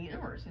 The whole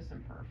universe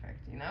isn't perfect,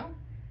 you know?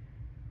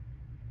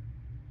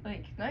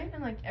 Like, not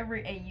even like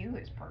every AU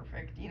is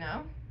perfect, you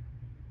know?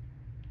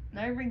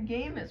 Not every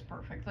game is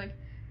perfect. Like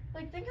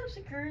think of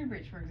Security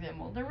Breach, for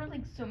example. There were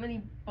like so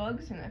many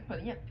bugs in it,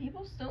 but yet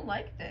people still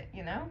liked it,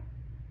 you know?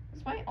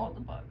 Despite all the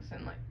bugs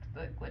and like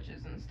the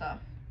glitches and stuff.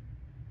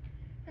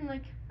 And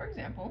like, for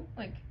example,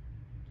 like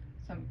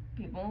some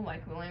people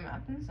like William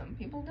Afton, some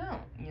people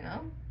don't, you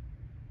know?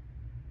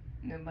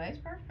 Nobody's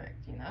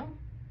perfect, you know?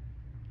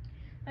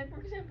 Like,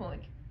 for example,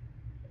 like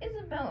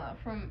Isabella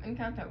from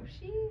Encanto,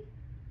 she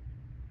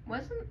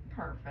wasn't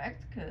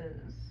perfect,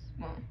 cause,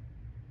 well,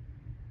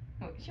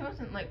 she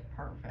wasn't like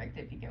perfect,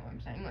 if you get what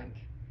I'm saying. Like,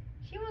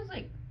 she was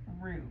like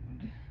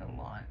rude a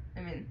lot.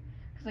 I mean,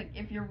 cause like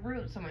if you're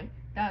rude to somebody,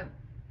 that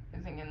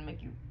isn't gonna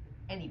make you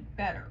any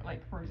better.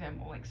 Like, for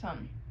example, like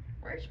some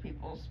rich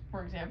people's,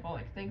 for example,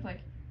 like think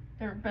like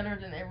they're better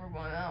than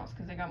everyone else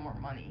because they got more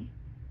money,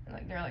 and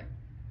like they're like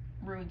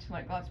rude to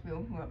like lots of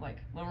people who have like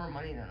lower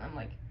money than them.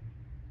 Like,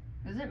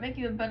 does it make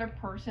you a better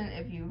person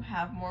if you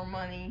have more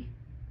money?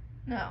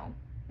 No.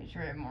 You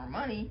sure have more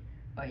money,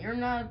 but you're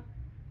not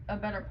a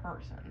better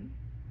person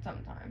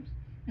sometimes.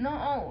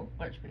 Not all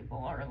rich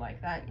people are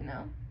like that, you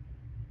know.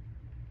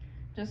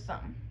 Just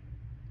some.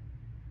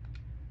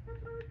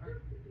 That's how it's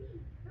supposed to be.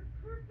 The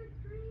perfect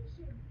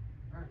creation.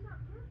 I'm not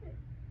perfect.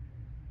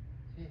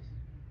 Sis,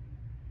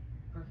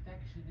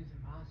 perfection is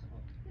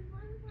impossible. Then why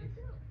was I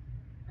built?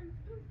 I'm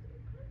supposed to be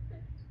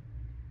perfect.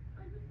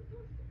 I was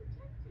supposed to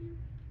protect you.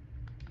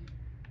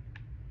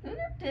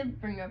 Lunar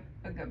did bring up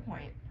a good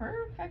point.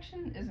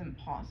 Perfection is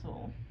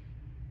impossible.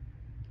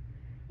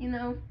 You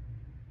know,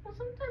 well,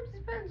 sometimes it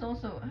depends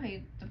also how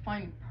you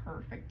define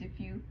perfect. If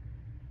you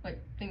like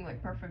think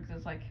like perfect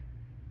is like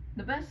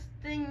the best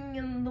thing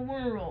in the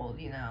world,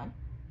 you know,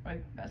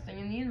 like best thing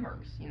in the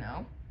universe, you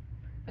know.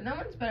 But no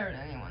one's better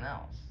than anyone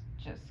else,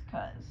 just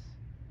cause,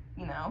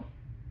 you know.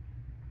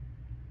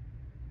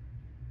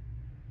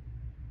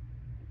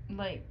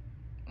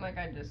 Like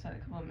I just said a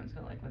couple of minutes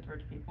ago, like with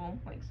rich people,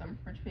 like some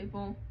rich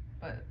people,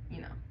 but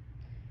you know.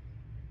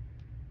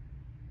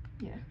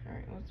 Yeah. All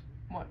right. Let's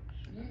watch.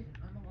 Sis,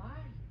 I'm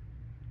alive.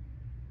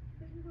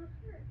 But you were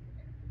hurt.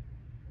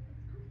 And I'm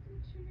supposed to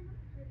make sure you're not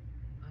hurt.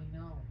 I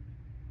know.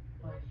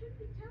 Well, I But shouldn't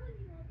be telling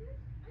you all this.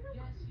 I don't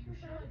yes, want you you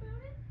to feel bad should.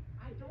 about it.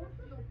 I don't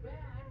feel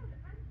bad.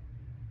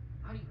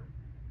 I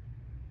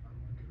I'm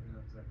looking at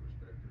it that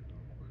perspective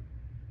though, but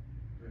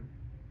Ken,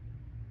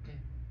 Okay.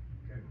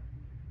 Ken,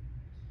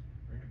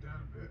 bring it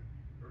down a bit.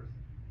 Earth,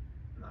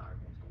 not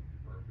everyone's gonna be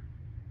perfect.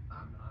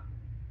 I'm not.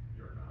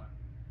 You're not.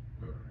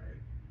 Lunar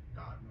ain't.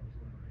 God knows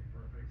Lunar ain't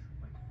perfect.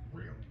 Like,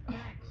 really not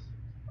Thanks.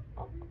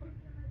 perfect. You're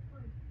taking on my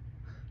point.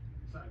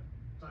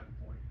 Side the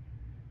point.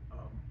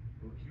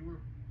 Look, you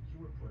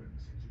were put in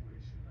a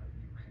situation that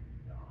you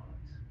cannot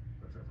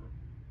have ever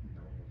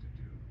known what to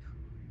do,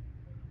 truly.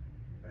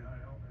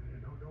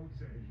 And don't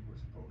say you were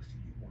supposed to.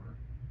 You weren't.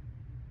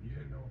 You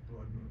didn't know what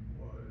blood moon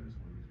was,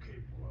 what it was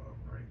capable of,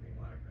 or anything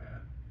like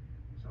that.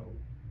 So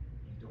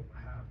you don't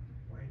have to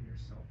blame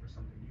yourself for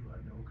something you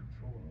had no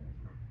control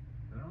over.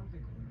 And I don't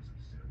think Lunar's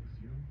upset with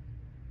you.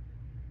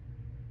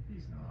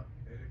 He's not.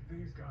 And if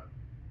things got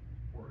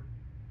worse.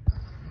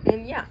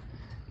 And yeah,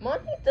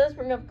 Monty does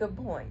bring up a good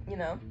point, you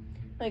know.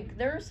 Like,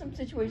 there are some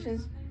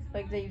situations,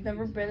 like, that you've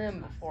never been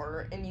in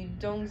before, and you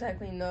don't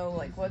exactly know,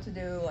 like, what to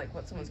do, like,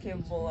 what someone's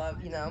capable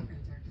of, you know.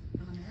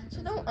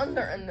 So don't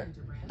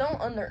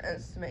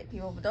underestimate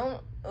people, but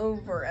don't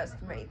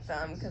overestimate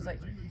them, because, like,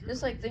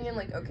 just, like, thinking,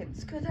 like, okay,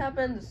 this could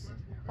happen, this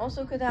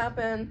also could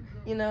happen,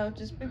 you know,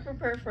 just be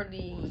prepared for the,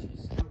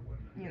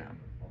 you know.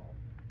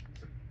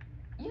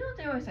 You know what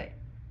they always say?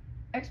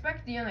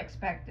 Expect the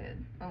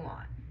unexpected a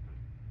lot.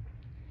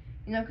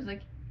 You know, because,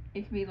 like,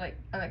 it can be, like,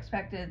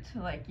 unexpected to,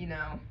 like, you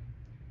know,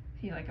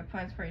 see, like, a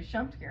planned for a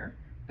jump scare,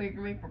 but you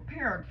can be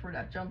prepared for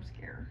that jump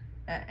scare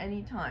at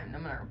any time, no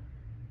matter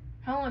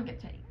how long it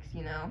takes,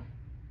 you know?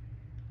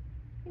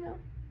 You know?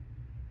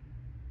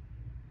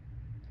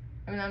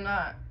 I mean, I'm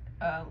not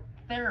a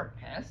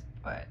therapist,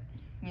 but,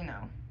 you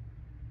know,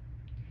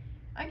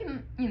 I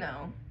can, you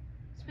know,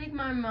 speak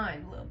my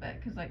mind a little bit,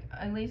 because, like,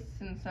 at least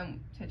in some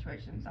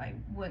situations, I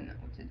would know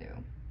what to do.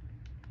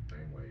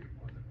 Same way it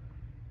wasn't.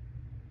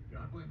 You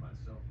know, I blame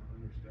myself for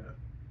Hunter's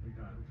death. He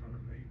died in front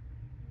of me.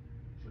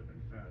 Should have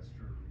been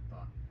faster,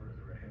 thought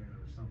further ahead,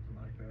 or something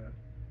like that.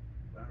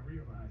 But I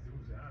realized it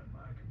was out of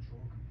my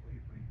control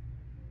completely.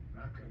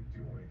 And I couldn't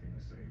do anything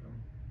to save him.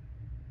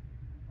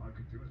 All I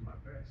could do was my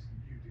best,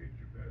 and you did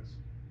your best.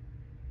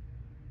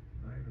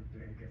 And at the end of the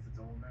day, I guess it's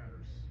all that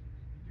matters.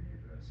 Do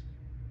your best.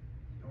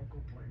 Don't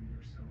go blaming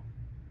yourself.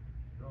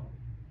 Don't.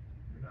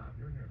 You're not.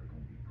 You're never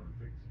gonna be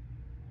perfect.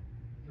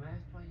 You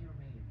asked why you were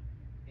made,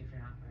 if you're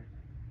not perfect.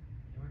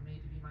 You were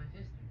made to be my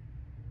sister.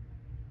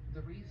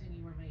 The reason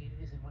you were made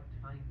isn't what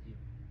defines you.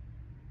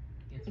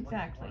 It's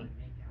Exactly. what you want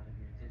to make out of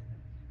your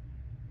existence.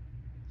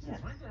 Yes.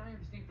 Since when did I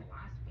understand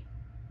philosophy?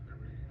 You're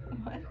reading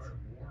What? The Art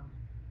of War.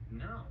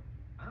 No,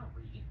 I don't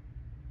read.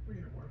 We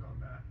need to work on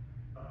that.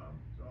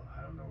 So I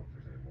don't know if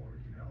there's any more we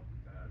can help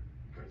with that,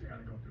 because you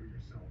gotta go through it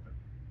yourself a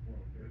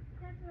little bit.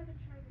 That's what I've been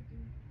trying to do.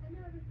 I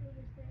know everything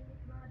you're saying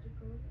is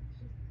logical. It's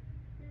just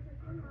there's a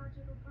I know.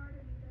 theological part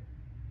of me that's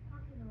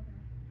blocking all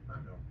that. I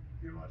know.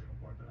 Theological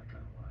part that I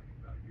kind of like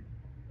about you.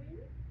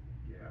 Really?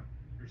 Yeah,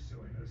 your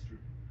silliness, your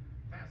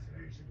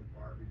fascination with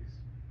Barbies.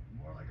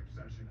 More like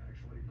obsession,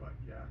 actually, but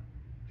yeah.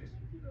 Just,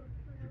 Thank you both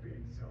for you're helping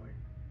being me. silly.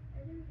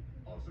 I really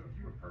appreciate Also, if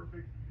you were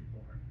perfect, you'd be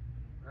boring.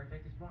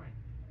 Perfect is boring.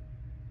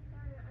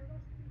 Sorry, I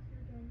lost things you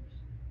again.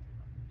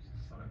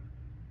 It's fun.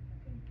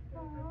 Okay,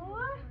 so if I do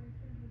Aww. it again, it's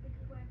gonna be a big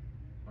sweat.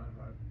 Mind if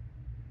I...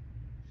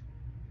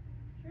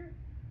 Sure.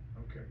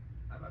 Okay,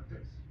 how about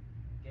this?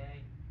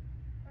 Gay.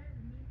 That is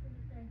a mean thing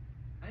to say.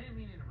 I didn't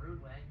mean it in a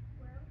rude way.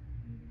 Well,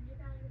 you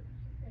reevaluate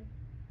what you say.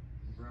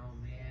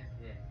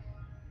 Romantic.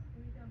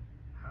 There you go.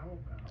 How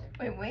about...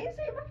 Wait, what did you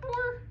say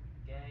before?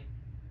 Gay.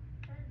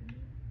 That is a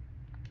mean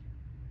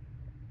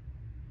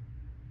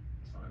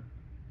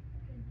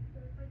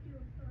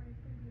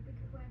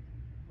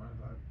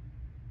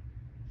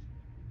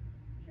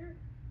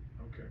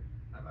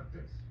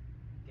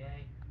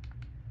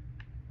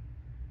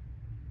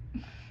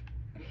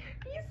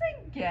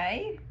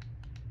gay?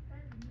 That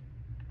is me.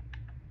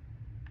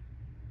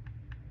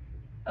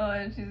 Oh,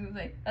 and she's gonna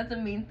say, that's a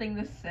mean thing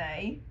to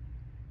say.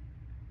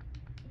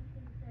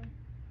 Anything to say.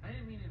 I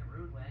didn't mean it in a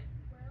rude way.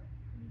 Well,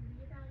 you need to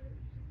reevaluate what you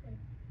just said.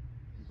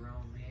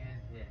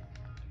 Romantic.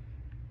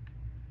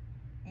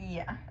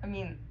 Yeah, I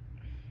mean,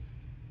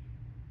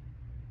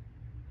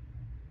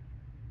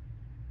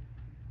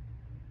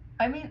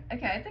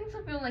 okay, I think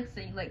some people like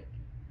say like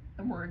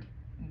the word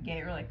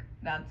gay or like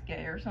that's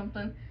gay or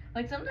something.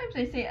 Like sometimes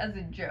they say it as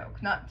a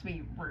joke, not to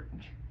be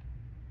rude,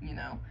 you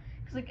know?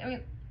 Cause like I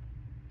mean,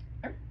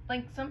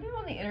 like some people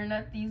on the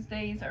internet these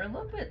days are a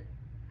little bit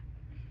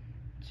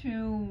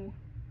too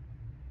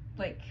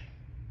like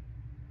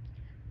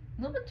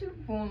a little bit too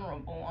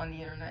vulnerable on the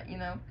internet, you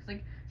know? Cause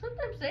like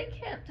sometimes they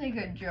can't take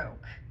a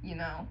joke, you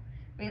know?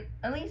 I mean,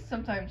 at least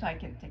sometimes I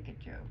can take a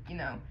joke, you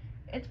know?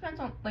 It depends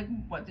on like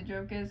what the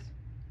joke is.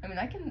 I mean,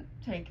 I can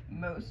take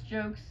most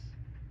jokes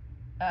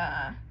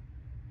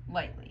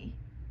lightly,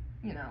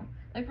 you know?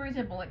 Like, for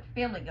example, like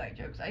Family Guy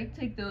jokes, I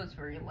take those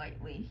very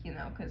lightly, you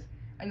know, because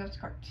I know it's a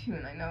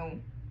cartoon. I know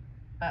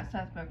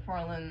Seth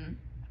MacFarlane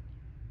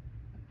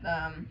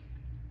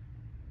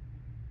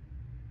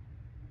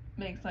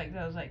makes, like,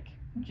 those, like,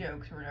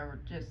 jokes or whatever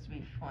just to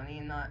be funny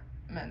and not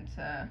meant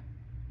to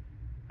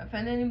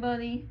offend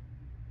anybody,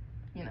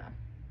 you know.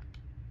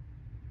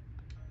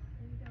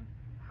 There you go.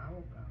 How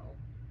about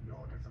we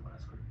all get some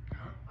ice cream?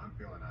 I'm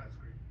feeling ice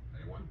cream.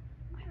 Anyone?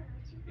 You got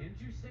ice cream?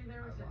 Didn't you say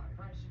there was I a lied.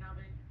 question of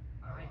it?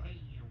 I lied.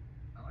 hate you.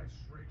 I like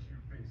straight to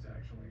your face,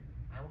 actually.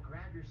 I will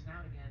grab your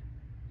snout again.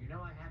 You know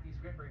I have these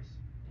grippers.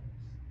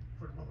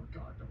 For the love of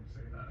God, don't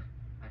say that.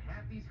 I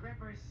have these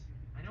grippers.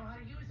 I know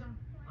how to use them.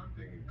 I'm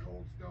thinking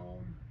Cold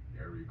Stone,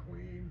 Dairy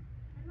Queen.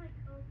 I like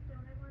Cold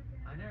Stone. I want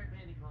that. I never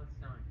been to Cold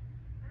Stone.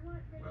 I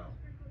want red Well.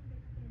 sprinkled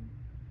mixed in.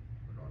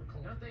 We're going to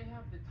Cold Don't they Stone.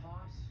 have the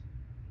toss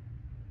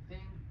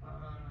thing?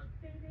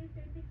 They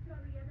mix it all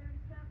together and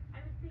stuff. I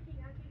was thinking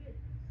I could get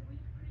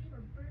sweet cream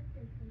or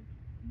birthday cake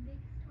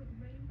mixed with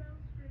rainbow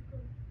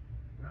sprinkles.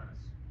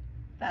 Nice.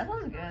 That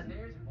sounds good.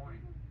 There's a point.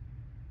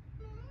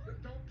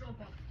 Don't jump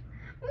up.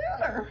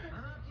 Lunar!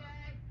 I'm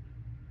okay.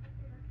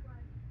 Okay, that's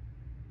why.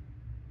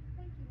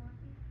 Thank you,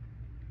 Monty.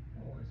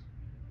 Always.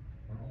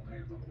 Want to hold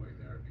hands on the way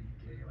there, be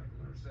gay like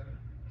Lunar said.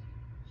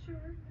 Sure,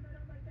 and I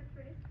don't like that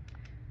phrase.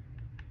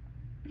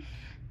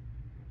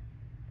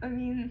 I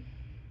mean,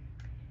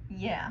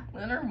 yeah,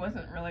 Lunar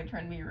wasn't really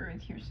trying to be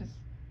rude. He was just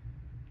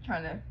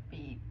trying to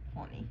be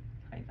funny,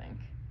 I think.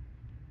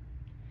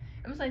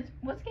 And besides,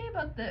 what's gay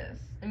about this?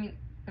 I mean,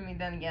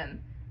 then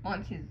again,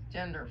 Monty's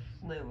gender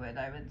fluid,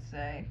 I would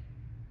say.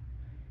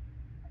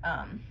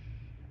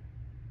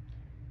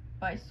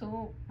 But I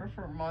still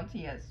refer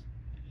Monty as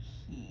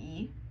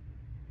he.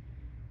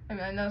 I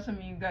mean, I know some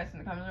of you guys in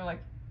the comments are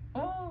like,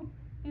 oh,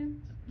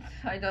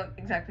 I don't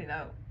exactly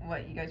know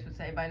what you guys would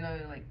say, but I know,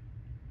 like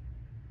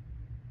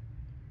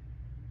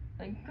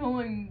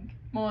calling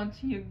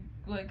Monty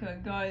like a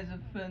guy is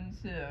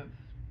offensive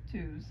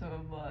to some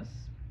of us.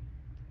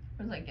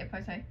 It's like if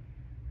I say,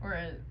 or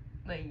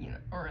like, you know,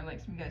 or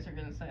like some guys are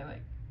gonna say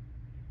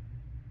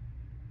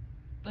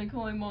like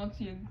calling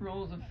Monty a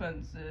girl is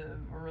offensive,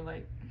 or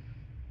like,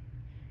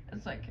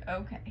 it's like,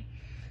 okay.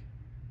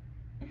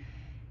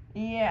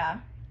 Yeah,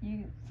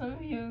 some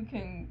of you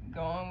can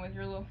go on with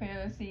your little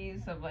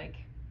fantasies of like,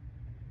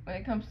 when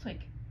it comes to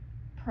like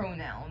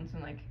pronouns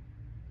and like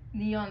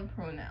neon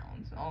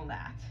pronouns and all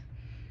that.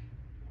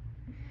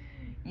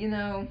 You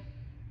know,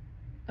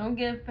 don't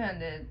get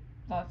offended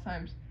lots of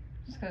times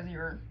just because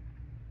you're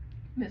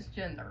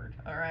misgendered,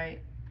 alright?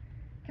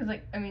 Because,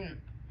 like, I mean,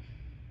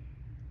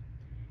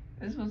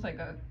 this was like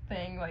a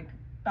thing, like,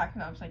 back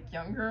when I was like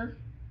younger.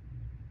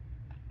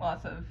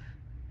 Lots of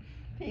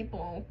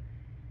people,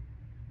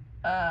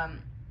 when I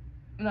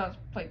was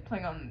like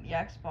playing on the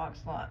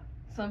Xbox a lot,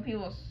 some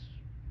people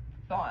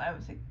thought I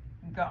was a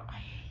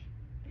guy.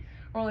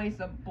 Or at least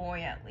a boy,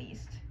 at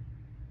least.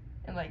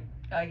 And, like,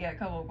 I get a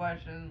couple of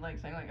questions, like,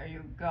 saying, like, are you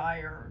a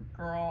guy or a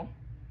girl?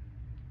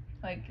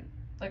 I think it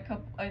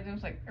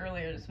was, like,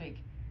 earlier this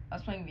week, I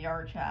was playing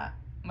VR chat,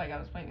 like, I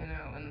was playing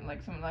Uno, and,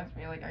 like, someone asked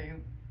me, like, are you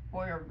a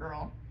boy or a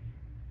girl?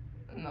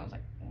 And I was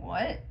like,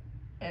 what?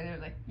 And they were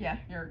like, yeah,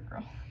 you're a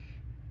girl.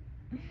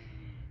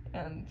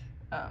 And,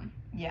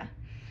 yeah.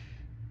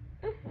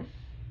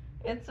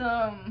 It's,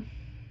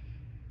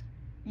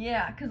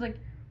 yeah, because, like,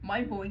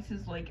 my voice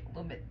is, like, a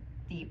little bit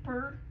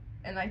deeper,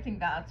 and I think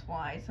that's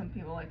why some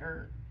people like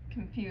are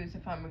confused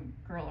if I'm a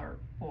girl or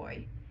a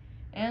boy.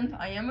 And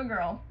I am a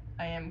girl.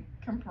 I've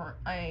confirmed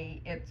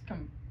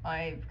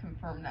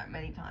that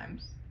many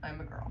times.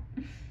 I'm a girl.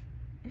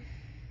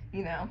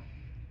 You know.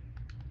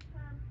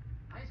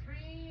 Ice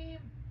cream.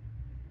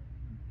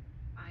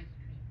 Ice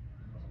cream.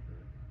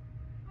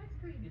 Ice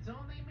cream. It's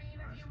only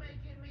mean if you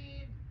make it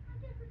mean. I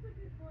guess it's a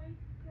good point.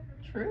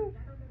 True.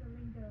 I don't know the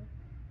lingo.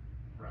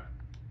 Right.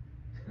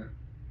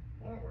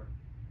 Forward.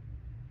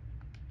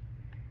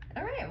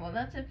 Alright, well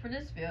that's it for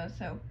this video,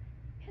 so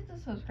hit the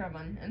subscribe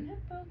button and hit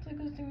the bell to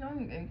go ding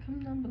dong and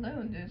come down below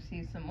and do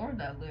see some more of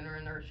that Lunar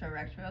and Earth Show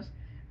reaction videos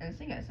and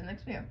see you guys in the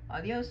next video.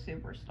 Adios,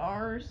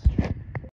 superstars.